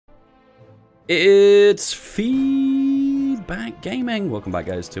It's FeedBackGaming. Welcome back,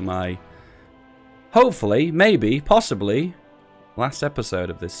 guys, to my, hopefully, maybe, possibly, last episode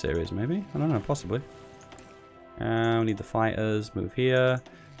of this series. Maybe? I don't know, possibly. We need the fighters. Move here.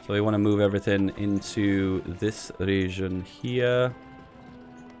 So we want to move everything into this region here.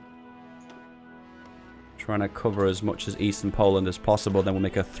 Trying to cover as much as Eastern Poland as possible. Then we'll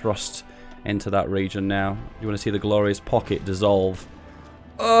make a thrust into that region now. You want to see the glorious pocket dissolve.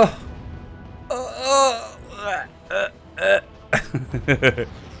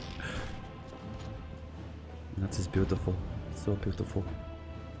 That is beautiful. So beautiful.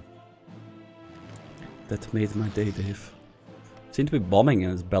 That made my day, Dave. Seem to be bombing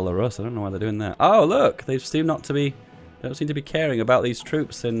in Belarus. I don't know why they're doing that. Oh, look! They seem not to be... They don't seem to be caring about these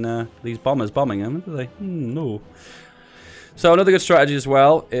troops and these bombers bombing them, do they? No. So another good strategy as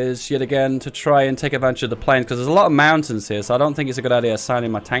well is, yet again, to try and take advantage of the plains, because there's a lot of mountains here, so I don't think it's a good idea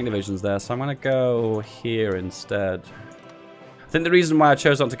assigning my tank divisions there, so I'm going to go here instead. I think the reason why I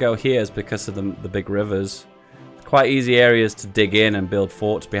chose not to go here is because of the big rivers. It's quite easy areas to dig in and build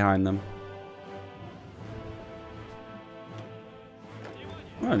forts behind them.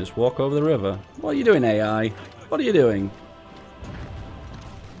 Oh, just walk over the river. What are you doing, AI? What are you doing?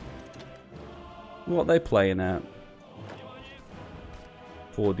 What are they playing at?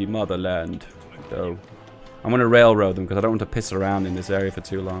 For the motherland. So, I'm going to railroad them because I don't want to piss around in this area for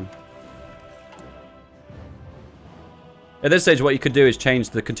too long. At this stage, what you could do is change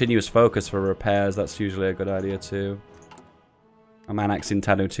the continuous focus for repairs. That's usually a good idea too. I'm annexing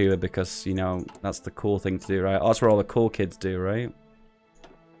Tanutua because, you know, that's the cool thing to do, right? Oh, that's what all the cool kids do, right?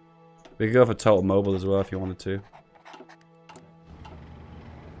 We could go for total mobile as well if you wanted to.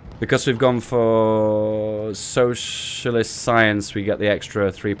 Because we've gone for socialist science, we get the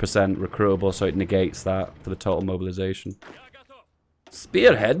extra 3% recruitable, so it negates that for the total mobilization.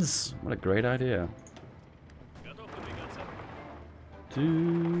 Spearheads! What a great idea.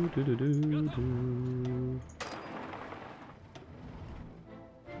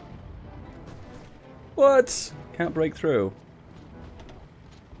 What? Can't break through.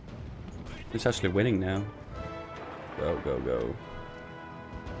 It's actually winning now. Go, go, go.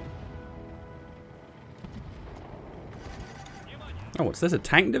 Oh, what's this? A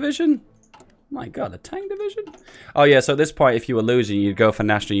tank division? My god, a tank division? Oh yeah, so at this point, if you were losing, you'd go for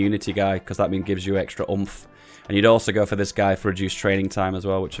National Unity guy, because that means gives you extra oomph. And you'd also go for this guy for reduced training time as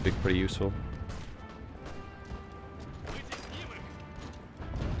well, which would be pretty useful.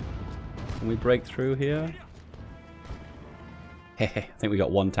 Can we break through here? Hehe, I think we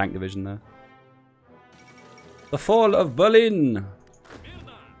got one tank division there. The fall of Berlin!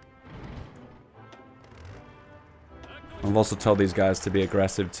 I've also told these guys to be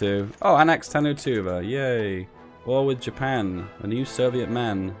aggressive too. Oh, annex Tanutua, yay! War with Japan, a new Soviet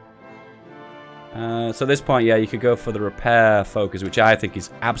man. So at this point, yeah, you could go for the repair focus, which I think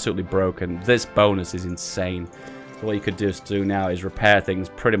is absolutely broken. This bonus is insane. So what you could just do now is repair things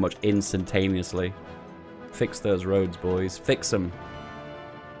pretty much instantaneously. Fix those roads, boys. Fix them.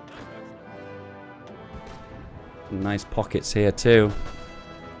 Nice pockets here too.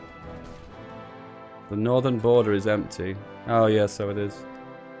 The northern border is empty. Oh yeah, so it is.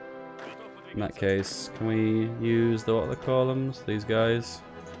 In that case, can we use the, what are the columns? These guys.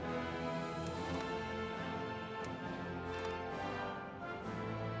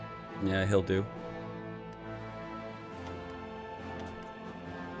 Yeah, he'll do.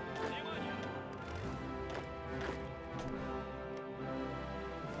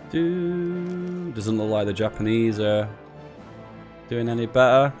 Doesn't look like the Japanese are doing any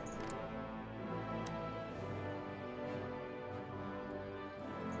better.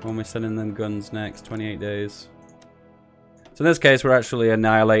 When we're sending them guns next, 28 days. So in this case, we're actually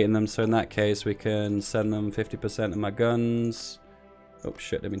annihilating them. So in that case, we can send them 50% of my guns. Oh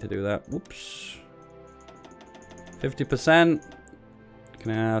shit, didn't mean to do that. Whoops. 50%.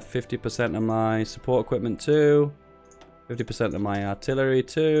 Can I have 50% of my support equipment too? 50% of my artillery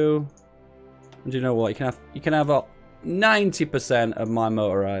too. And you know what? You can have 90% of my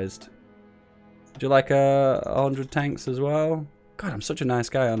motorized. Would you like 100 tanks as well? God, I'm such a nice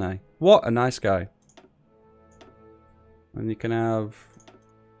guy, aren't I? What a nice guy. And you can have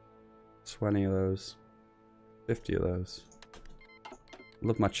 20 of those. 50 of those.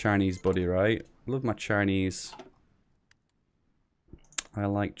 Love my Chinese buddy, right? Love my Chinese. I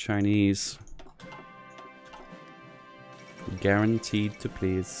like Chinese. Guaranteed to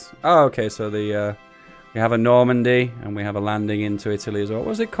please. Oh, okay, so the we have a Normandy and we have a landing into Italy as well. What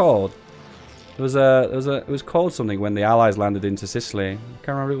was it called? It was called something when the Allies landed into Sicily. I can't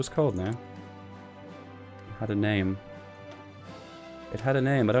remember what it was called now. It had a name. It had a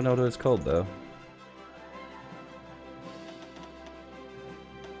name. I don't know what it's called though.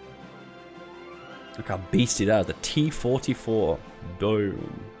 Look how beastie that is. The T-44.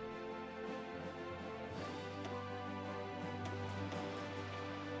 Damn.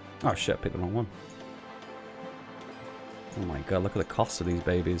 Oh shit, I picked the wrong one. Oh my god, look at the cost of these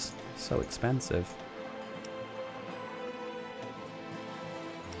babies. So expensive.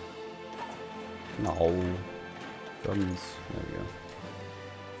 No. Guns. There we go.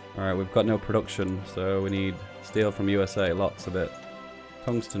 Alright, we've got no production, so we need steel from USA, lots of it.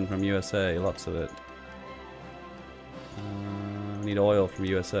 Tungsten from USA, lots of it. We need oil from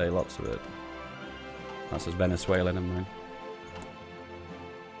USA, lots of it. That's just Venezuela, never mind.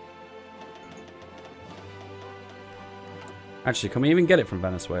 Actually, can we even get it from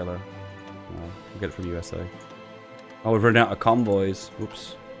Venezuela? No, we'll get it from USA. Oh, we've run out of convoys.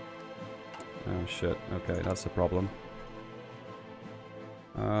 Whoops. Oh shit, okay, that's the problem.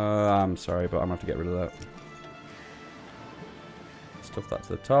 I'm sorry, but I'm gonna have to get rid of that. Stuff that's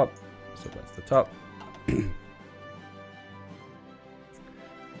the top. Stuff that's the top.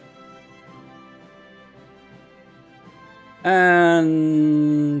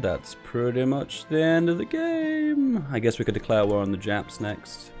 And that's pretty much the end of the game. I guess we could declare war on the Japs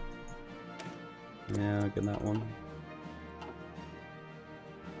next. Yeah, get that one.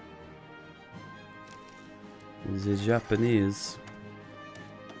 The Japanese.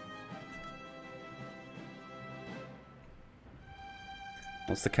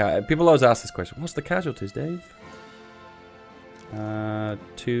 What's the people always ask this question. What's the casualties, Dave?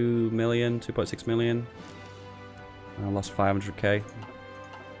 2 million, 2.6 million. I lost 500k.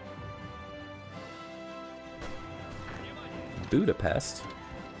 Budapest.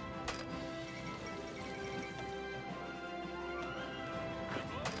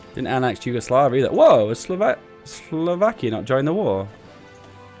 Didn't annex Yugoslavia either. Whoa, is Slovakia not joined the war?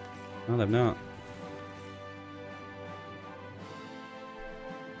 No, they've not.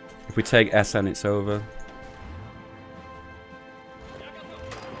 If we take Essen, it's over.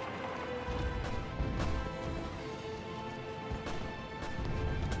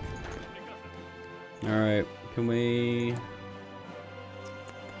 Alright, can we...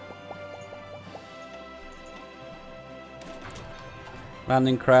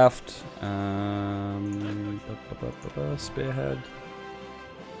 Landing craft, spearhead.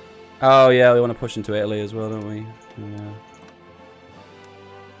 Oh yeah, we want to push into Italy as well, don't we? Yeah.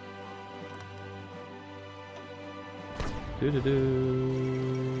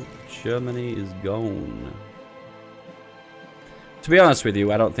 Germany is gone. To be honest with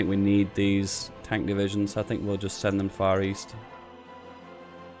you, I don't think we need these tank divisions. I think we'll just send them far east.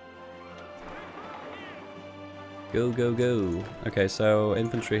 Go, go, go. Okay, so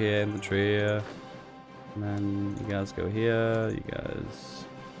infantry here, and then you guys go here, you guys...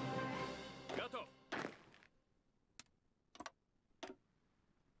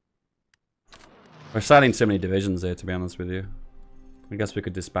 We're signing so many divisions here, to be honest with you. I guess we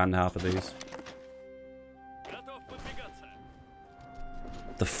could disband half of these.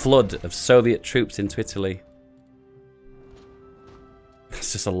 The flood of Soviet troops into Italy.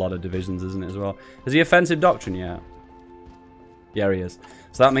 That's just a lot of divisions, isn't it, as well? Is he offensive doctrine yet? Yeah, he is.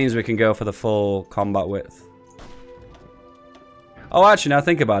 So that means we can go for the full combat width. Oh, actually, now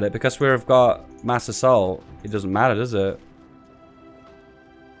think about it. Because we've got mass assault, it doesn't matter, does it?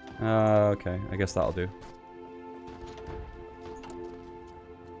 Okay. I guess that'll do.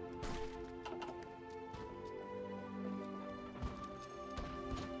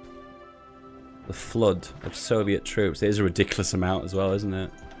 The flood of Soviet troops. It is a ridiculous amount as well, isn't it?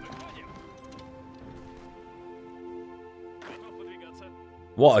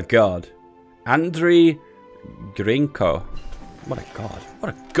 What a god. Andriy Grinko. What a god.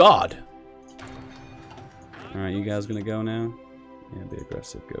 What a god! Alright, you guys gonna go now? Yeah, be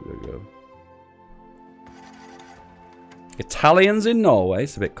aggressive. Go, go, go. Italians in Norway.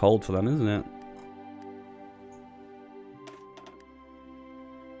 It's a bit cold for them, isn't it?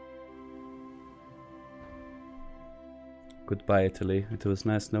 Goodbye, Italy. It was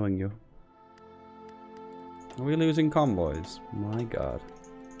nice knowing you. Are we losing convoys? My god.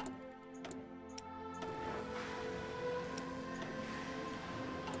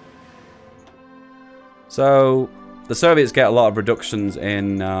 So, the Soviets get a lot of reductions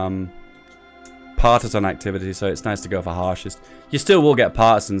in partisan activity, so it's nice to go for harshest. You still will get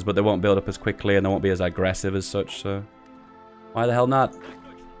partisans, but they won't build up as quickly and they won't be as aggressive as such, so... Why the hell not?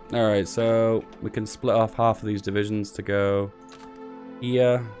 Alright, so we can split off half of these divisions to go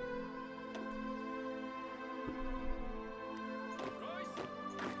here.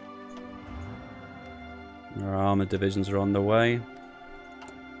 Our armored divisions are on the way.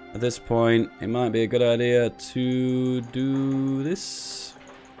 At this point, it might be a good idea to do this.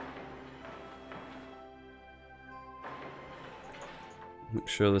 Make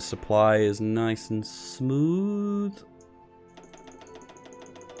sure the supply is nice and smooth.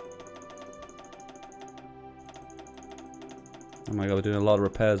 Oh my god, we're doing a lot of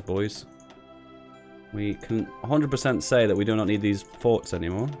repairs, boys. We can 100% say that we do not need these forts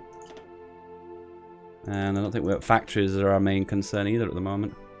anymore. And I don't think factories are our main concern either at the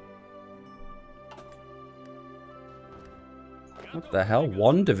moment. What the hell?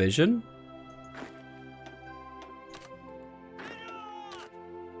 One division?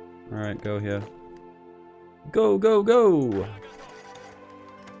 Alright, go here. Go, go, go!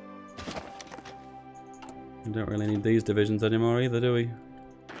 We don't really need these divisions anymore either, do we?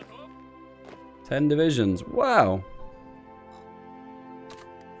 10 divisions. Wow!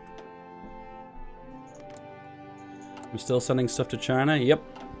 We're still sending stuff to China? Yep.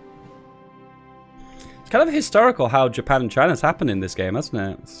 It's kind of historical how Japan and China's happened in this game, hasn't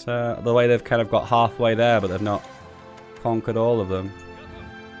it? It's the way they've kind of got halfway there, but they've not conquered all of them.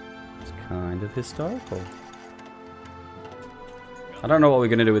 It's kind of historical. I don't know what we're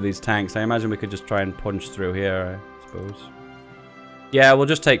going to do with these tanks. I imagine we could just try and punch through here, I suppose. Yeah, we'll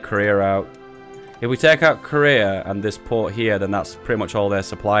just take Korea out. If we take out Korea and this port here, then that's pretty much all their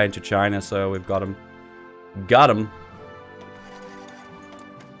supply into China, so we've got them. Got them.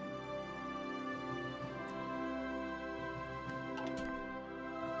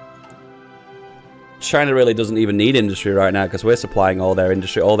 China really doesn't even need industry right now because we're supplying all their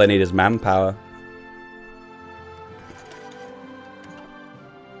industry. All they need is manpower.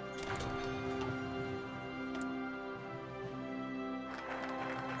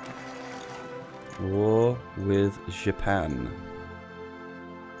 War with Japan.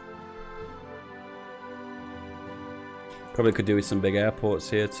 Probably could do with some big airports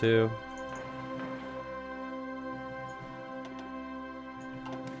here too.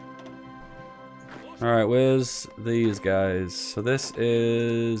 Alright, where's these guys? So this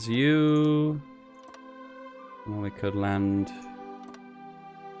is you. Well, we could land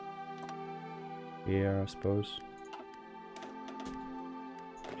here, I suppose.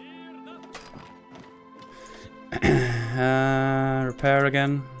 Repair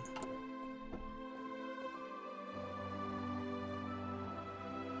again.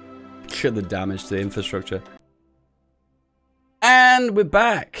 Cure the damage to the infrastructure. And we're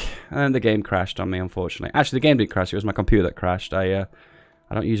back. And the game crashed on me, unfortunately. Actually, the game didn't crash. It was my computer that crashed. I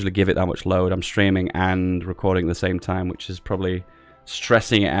don't usually give it that much load. I'm streaming and recording at the same time, which is probably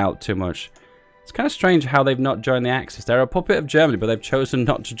stressing it out too much. It's kind of strange how they've not joined the Axis. They're a puppet of Germany, but they've chosen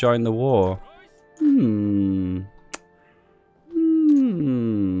not to join the war. I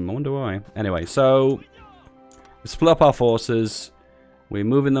wonder why. Anyway, so we split up our forces. We're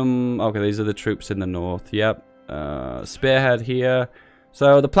moving them. Okay, these are the troops in the north. Yep. Spearhead here.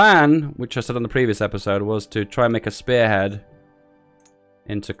 So the plan, which I said on the previous episode, was to try and make a spearhead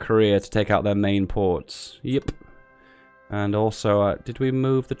into Korea to take out their main ports. Yep. And also, did we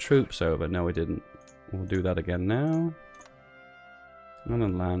move the troops over? No, we didn't. We'll do that again now. And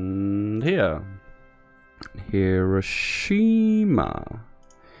then land here. Hiroshima.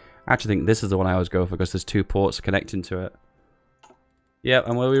 I actually think this is the one I always go for because there's two ports connecting to it. Yep,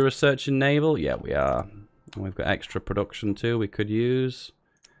 and were we researching naval? Yeah, we are. And we've got extra production too we could use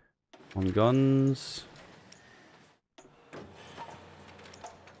on guns.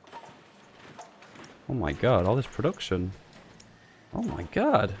 Oh my god, all this production. Oh my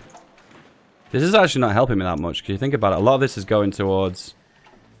god. This is actually not helping me that much. Because you think about it, a lot of this is going towards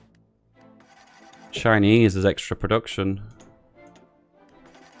Chinese as extra production.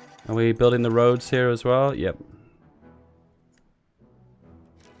 Are we building the roads here as well? Yep.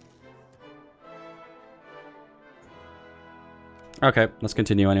 Okay, let's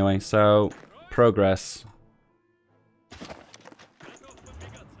continue anyway. So, progress.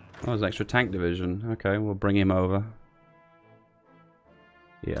 Oh, there's an extra tank division. Okay, we'll bring him over.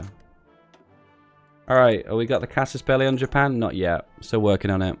 Yeah. Alright, we got the Casus Belli on Japan? Not yet. Still working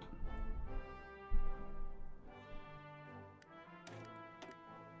on it.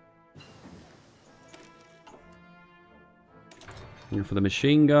 And for the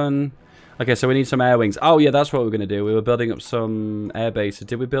machine gun. Okay, so we need some air wings. Oh yeah, that's what we're going to do. We were building up some air bases.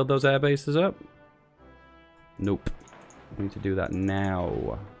 Did we build those air bases up? Nope. We need to do that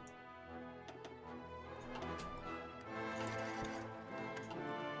now.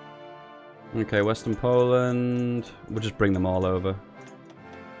 Okay, Western Poland. We'll just bring them all over.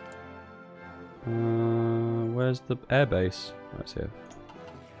 Where's the air base? That's here.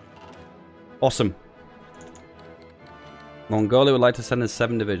 Awesome. Mongolia would like to send us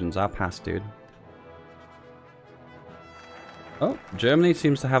 7 divisions. I'll pass, dude. Oh, Germany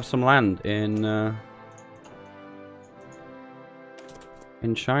seems to have some land in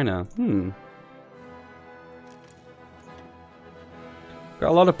China. Got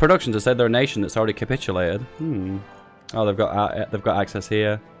a lot of production to say they're a nation that's already capitulated. Oh, they've got access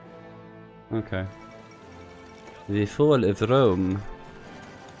here. Okay. The fall of Rome.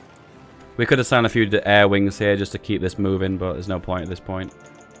 We could have signed a few air wings here just to keep this moving, but there's no point at this point.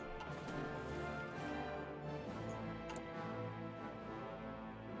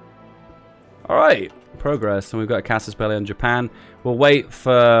 Alright, progress, and we've got a Casus Belli on Japan. We'll wait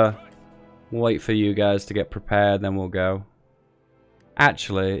for you guys to get prepared, then we'll go.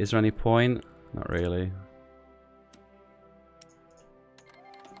 Actually, is there any point? Not really.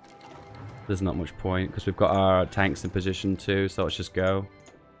 There's not much point, because we've got our tanks in position too, so let's just go.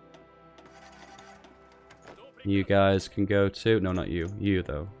 You guys can go too. No, not you. You,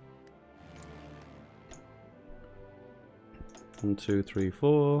 though. 1, 2, 3,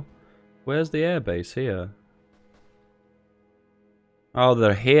 4. Where's the airbase here? Oh,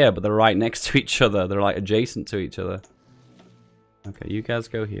 they're here, but they're right next to each other. They're like adjacent to each other. Okay, you guys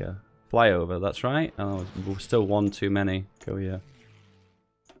go here. Fly over, that's right. Oh, we're still 1 too many. Go here.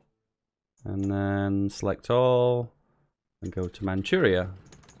 And then select all. And go to Manchuria.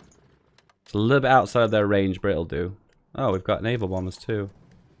 It's a little bit outside their range, but it'll do. Oh, we've got naval bombers too.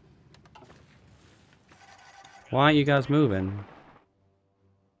 Why aren't you guys moving?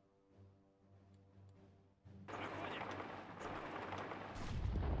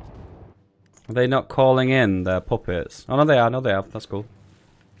 Are they not calling in their puppets? Oh, no, they are. No, they have. That's cool.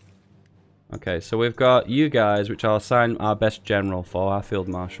 Okay, so we've got you guys, which I'll assign our best general for, our field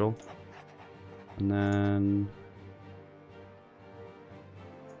marshal. And then...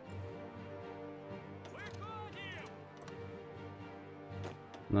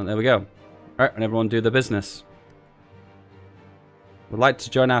 and then there we go. Alright, and everyone do their business. Would like to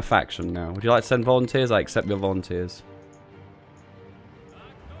join our faction now. Would you like to send volunteers? I accept your volunteers.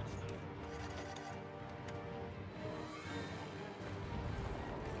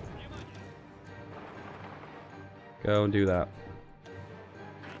 Go and do that.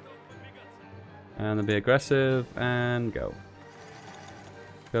 And then be aggressive and go.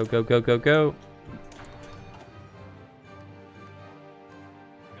 Go, go, go, go, go.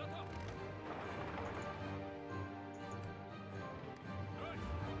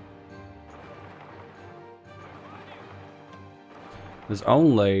 There's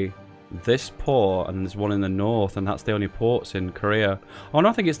only this port and there's one in the north, and that's the only ports in Korea. Oh, no,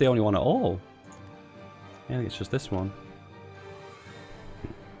 I think it's the only one at all. I think it's just this one.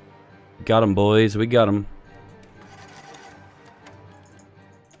 Got him, boys. We got him.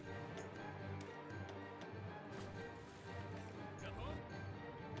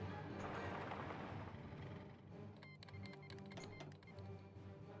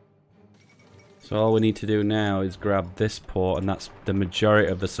 So all we need to do now is grab this port, and that's the majority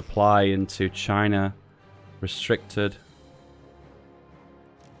of the supply into China. Restricted.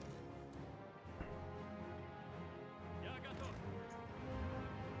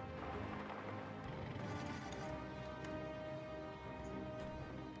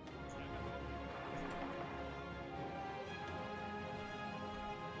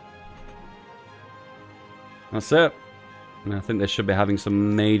 That's it. And I think they should be having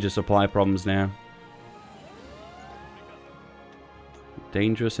some major supply problems now.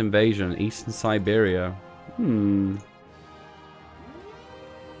 Dangerous invasion, Eastern Siberia. You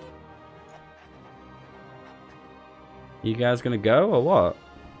guys gonna go or what?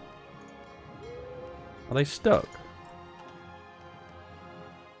 Are they stuck?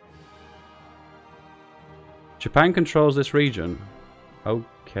 Japan controls this region.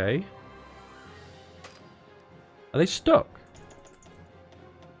 Okay. Are they stuck?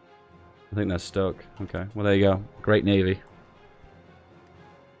 I think they're stuck. Okay, well there you go. Great navy.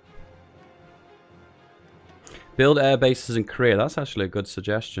 Build air bases in Korea. That's actually a good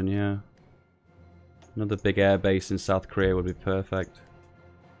suggestion, yeah. Another big air base in South Korea would be perfect.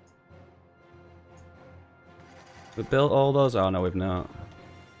 We built all those? Oh no, we've not.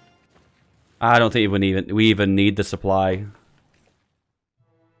 I don't think we even need the supply.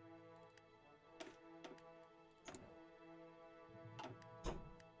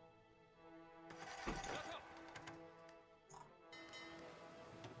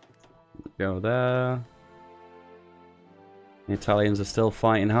 Go there. The Italians are still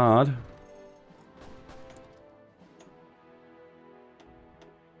fighting hard.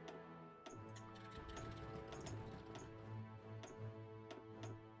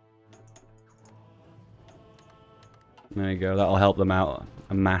 There you go. That'll help them out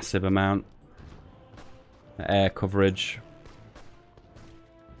a massive amount. Air coverage.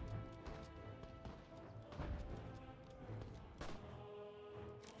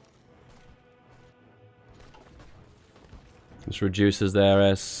 This reduces their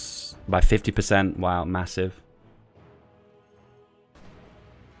S by 50%. Wow, massive.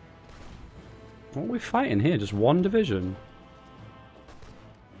 What are we fighting here? Just one division?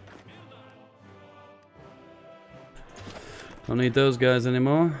 Don't need those guys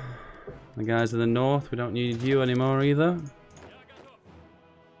anymore. The guys in the north, we don't need you anymore either.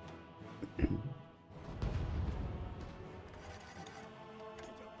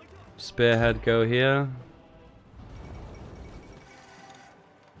 Spearhead go here.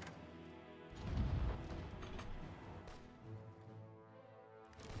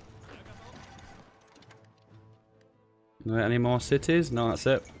 Any more cities? No, that's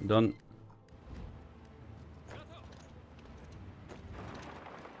it. Done.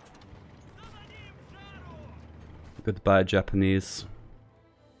 Goodbye, Japanese.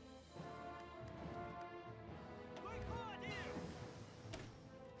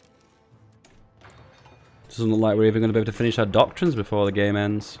 Doesn't look like we're even going to be able to finish our doctrines before the game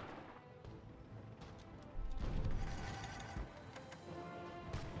ends.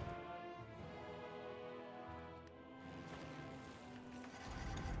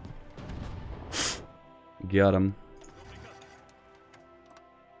 Got him.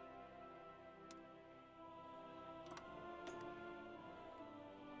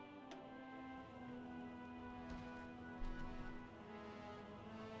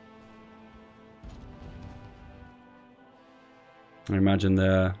 I imagine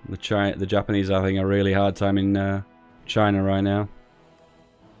the Japanese are having a really hard time in China right now.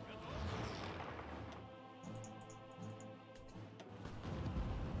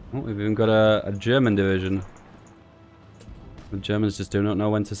 Oh, we've even got a German division. The Germans just do not know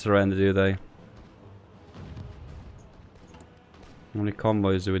when to surrender, do they? How many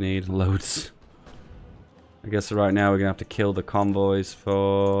convoys do we need? Loads. I guess right now we're going to have to kill the convoys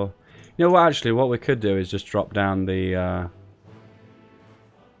for... You know what, actually, what we could do is just drop down the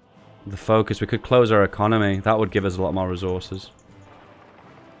focus. We could close our economy. That would give us a lot more resources.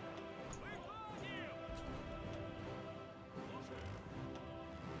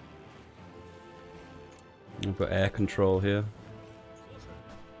 We've got air control here.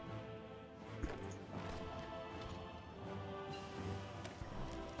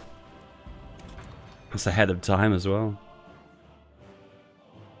 That's ahead of time as well.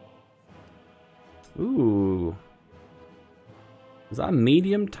 Ooh. Is that a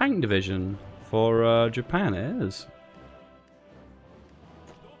medium tank division for Japan? It is.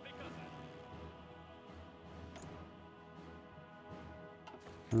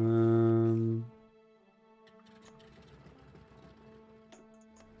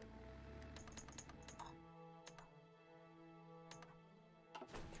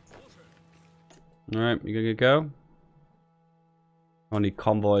 Alright, you gonna go? I need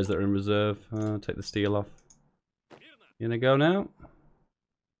convoys that are in reserve. Take the steel off. You gonna go now?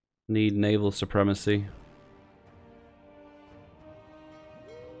 Need naval supremacy.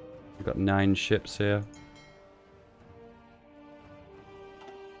 We've got 9 ships here.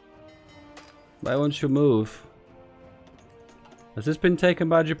 Why won't you move? Has this been taken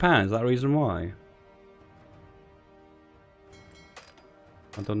by Japan? Is that the reason why?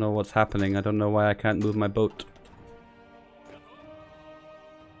 I don't know what's happening. I don't know why I can't move my boat.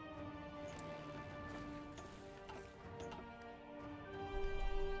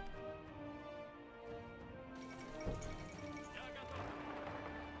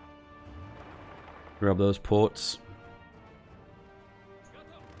 Grab those ports.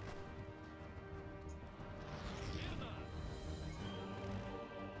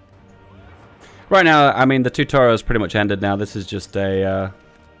 Right now, I mean, the tutorial is pretty much ended now. This is just a,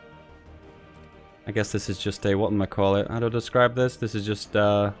 I guess this is just a, what am I call it? How do I describe this? This is just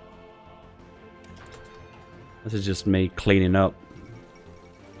me cleaning up.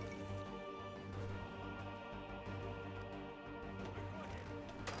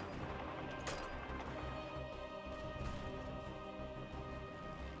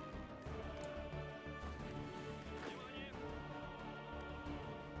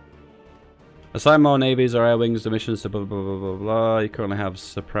 Assign more navies or air wings to missions to blah blah blah blah blah. You currently have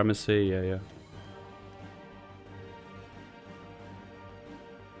supremacy, yeah.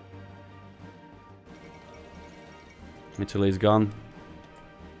 Italy's gone.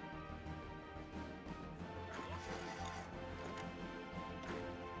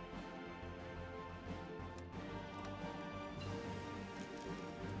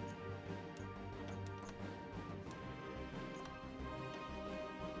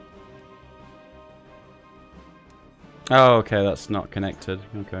 Oh, okay, that's not connected.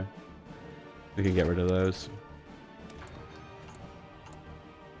 Okay. We can get rid of those.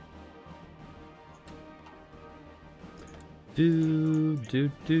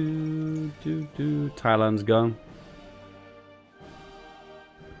 Thailand's gone.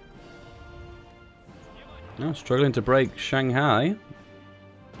 Oh, struggling to break Shanghai.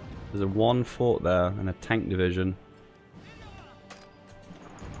 There's a one fort there and a tank division.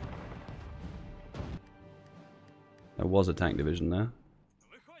 There was a tank division there.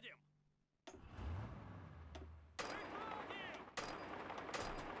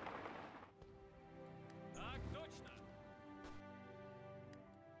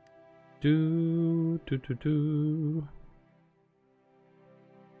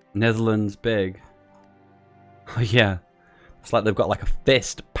 Netherlands big. Oh yeah. It's like they've got like a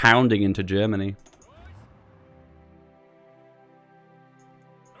fist pounding into Germany.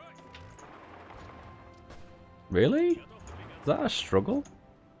 Really? Is that a struggle?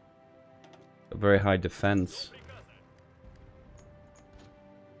 A very high defense.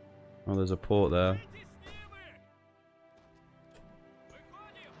 Oh, there's a port there.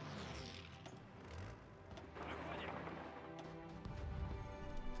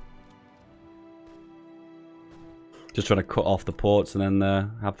 Just trying to cut off the ports and then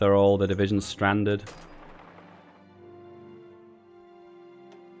have all the divisions stranded.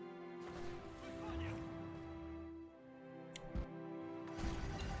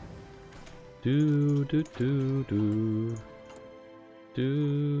 Do do do do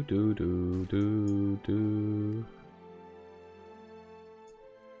do do do do do.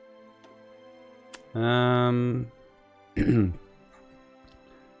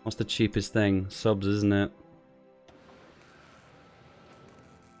 What's the cheapest thing? Subs, isn't it?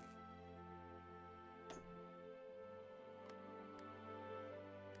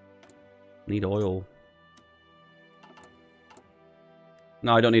 Need oil.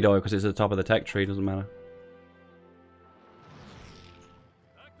 No, I don't need oil because it's at the top of the tech tree, doesn't matter.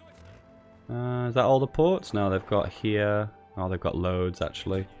 Is that all the ports? No, they've got here. Oh, they've got loads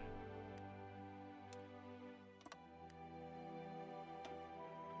actually.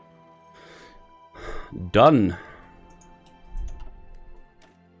 Done.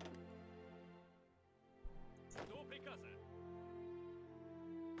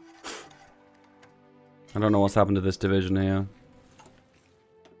 I don't know what's happened to this division here.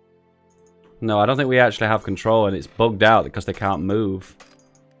 No, I don't think we actually have control, and it's bugged out because they can't move.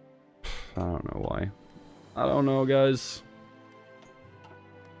 I don't know why. I don't know, guys.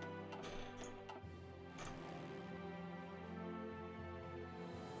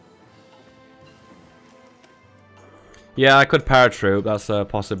 Yeah, I could paratroop, that's a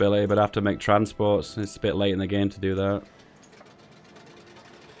possibility, but I have to make transports. It's a bit late in the game to do that.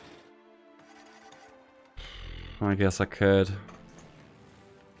 I guess I could.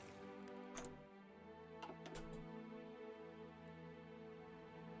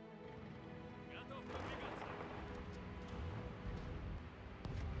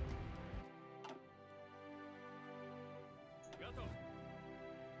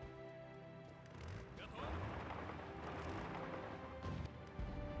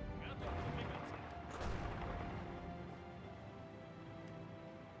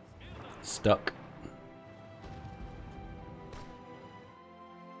 Stuck.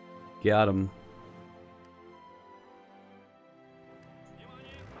 Got him.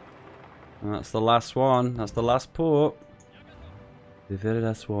 That's the last one. That's the last port. The very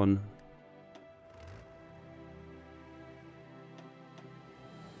last one.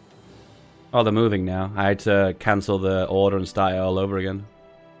 Oh, they're moving now. I had to cancel the order and start it all over again.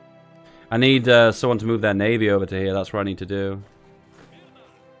 I need someone to move their navy over to here. That's what I need to do.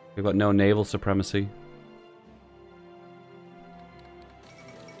 We've got no naval supremacy.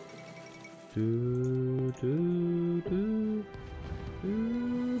 Do, do, do,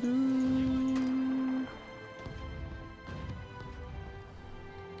 do, do.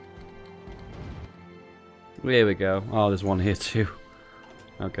 Here we go. Oh, there's one here too.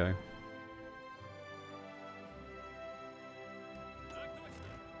 Okay.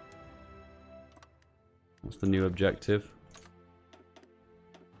 What's the new objective?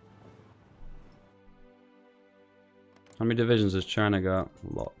 How many divisions has China got?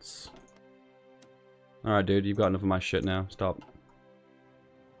 Lots. Alright, dude, you've got enough of my shit now. Stop.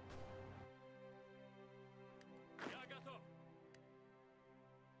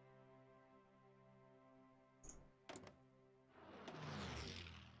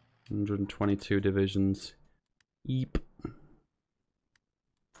 $122 divisions. Yeep.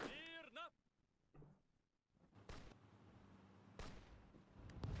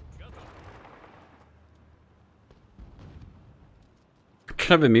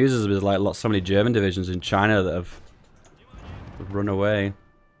 Kind of amuses me with like so many German divisions in China that have run away.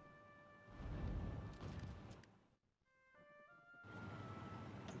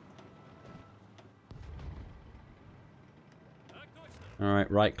 Alright,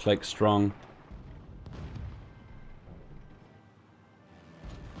 right click strong.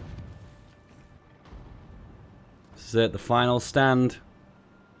 This is it, the final stand.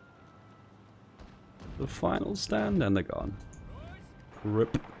 The final stand, and they're gone.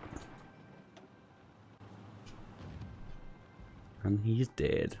 Rip. And he's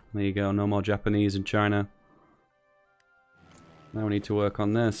dead. There you go, no more Japanese in China. Now we need to work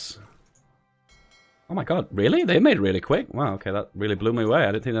on this. Oh my god, really? They made it really quick? Wow, okay, that really blew me away.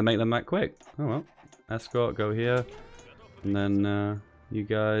 I didn't think they'd make them that quick. Oh well. Escort, go here. And then you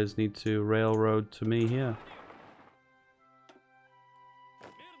guys need to railroad to me here.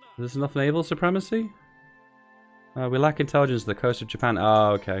 Is this enough naval supremacy? We lack intelligence on the coast of Japan.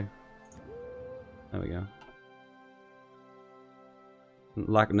 Oh, okay. There we go.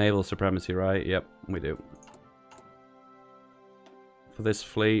 Lack naval supremacy, right? Yep, we do. For this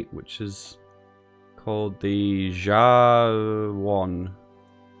fleet, which is called the HOI4.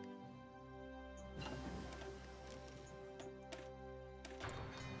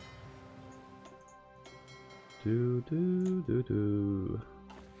 Do do do do.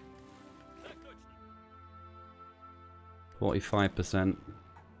 45%.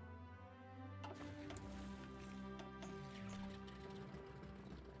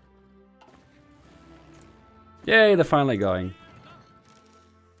 Yay, they're finally going.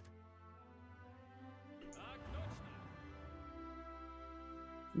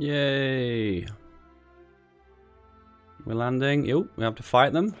 Yay. We're landing. Yo, we have to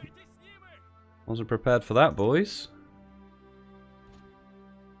fight them. Wasn't prepared for that, boys.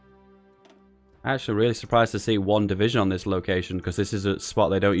 Actually, really surprised to see one division on this location, because this is a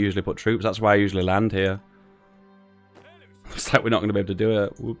spot they don't usually put troops. That's why I usually land here. Looks like we're not going to be able to do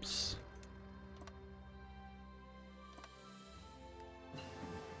it. Whoops.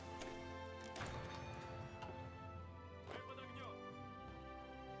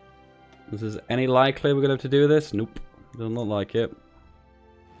 Is there any likely we're going to have to do this? Nope. Doesn't look like it.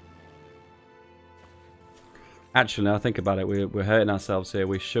 Actually, now I think about it, we're hurting ourselves here.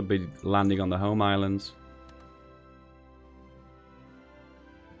 We should be landing on the home islands.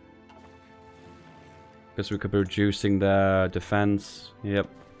 Because we could be reducing their defense. Yep.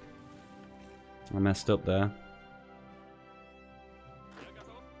 I messed up there.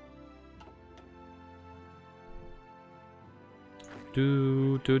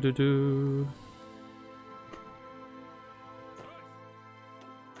 Do do do do.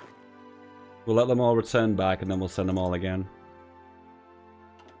 We'll let them all return back and then we'll send them all again.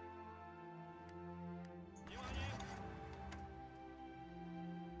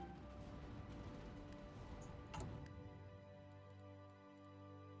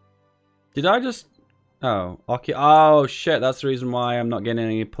 Did I just... Oh, okay. Oh shit, that's the reason why I'm not getting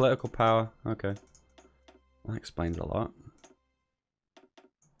any political power. Okay. That explains a lot.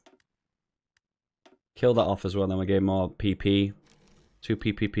 Kill that off as well, then we get more PP. 2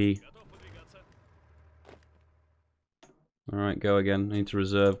 PPP. Alright, go again. I need to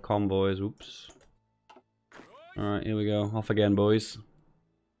reserve convoys. Oops. Alright, here we go. Off again, boys.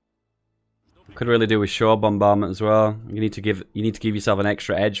 Could really do with shore bombardment as well. You need to give yourself an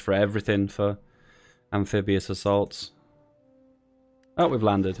extra edge for everything for amphibious assaults. Oh, we've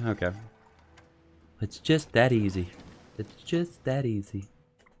landed. Okay. It's just that easy. It's just that easy.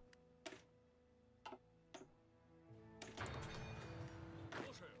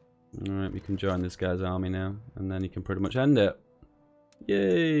 Alright, we can join this guy's army now, and then you can pretty much end it.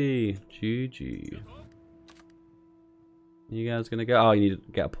 Yay! GG. You guys gonna go? Oh, you need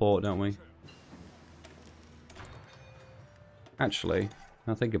to get a port, don't we? Actually,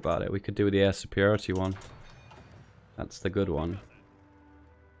 now think about it, we could do the air superiority one. That's the good one.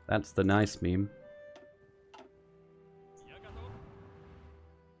 That's the nice meme.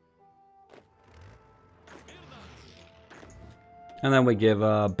 And then we give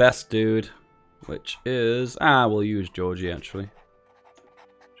our best dude, which is... we'll use Georgie, actually.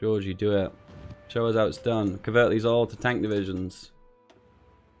 Georgie, do it. Show us how it's done. Convert these all to tank divisions.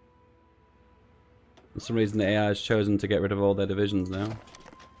 For some reason the AI has chosen to get rid of all their divisions now.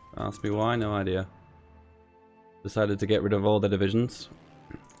 Ask me why, no idea. Decided to get rid of all their divisions.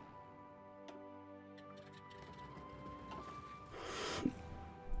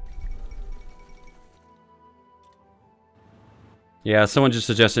 Yeah, someone just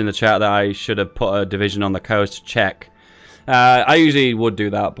suggested in the chat that I should have put a division on the coast to check. I usually would do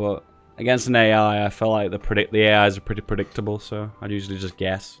that, but Against an AI, I feel like the AIs are pretty predictable, so I'd usually just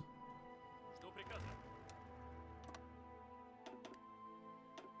guess.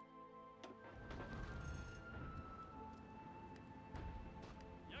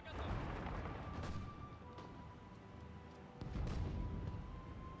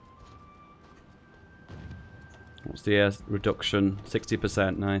 What's the air reduction?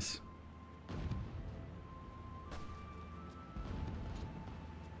 60%, nice.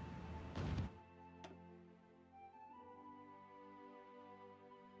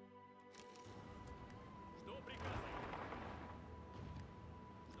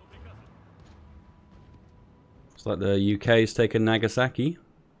 Looks like the UK's taken Nagasaki.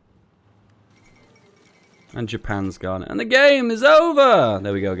 And Japan's gone. And the game is over!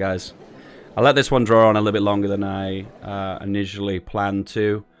 There we go, guys. I let this one draw on a little bit longer than I initially planned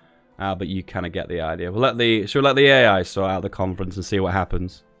to, but you kind of get the idea. Should we let the AI sort out the conference and see what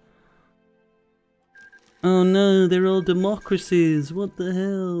happens? Oh no, they're all democracies. What the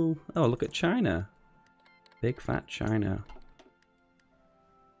hell? Oh, look at China. Big fat China.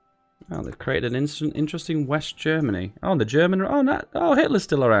 Oh, they've created an interesting West Germany. Oh, the German. Oh, Hitler's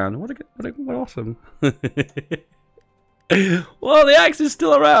still around. What awesome. Whoa, the axe is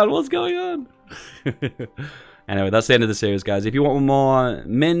still around. What's going on? Anyway, that's the end of the series, guys. If you want more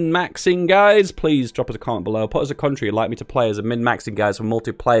min-maxing guides, please drop us a comment below. Put us a country you'd like me to play as a min-maxing guide for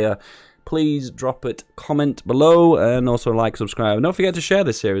multiplayer. Please drop it, comment below, and also like, subscribe. And don't forget to share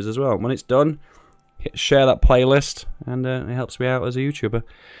this series as well. When it's done, share that playlist, and it helps me out as a YouTuber.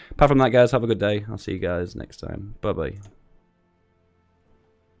 Apart from that, guys, have a good day. I'll see you guys next time. Bye-bye.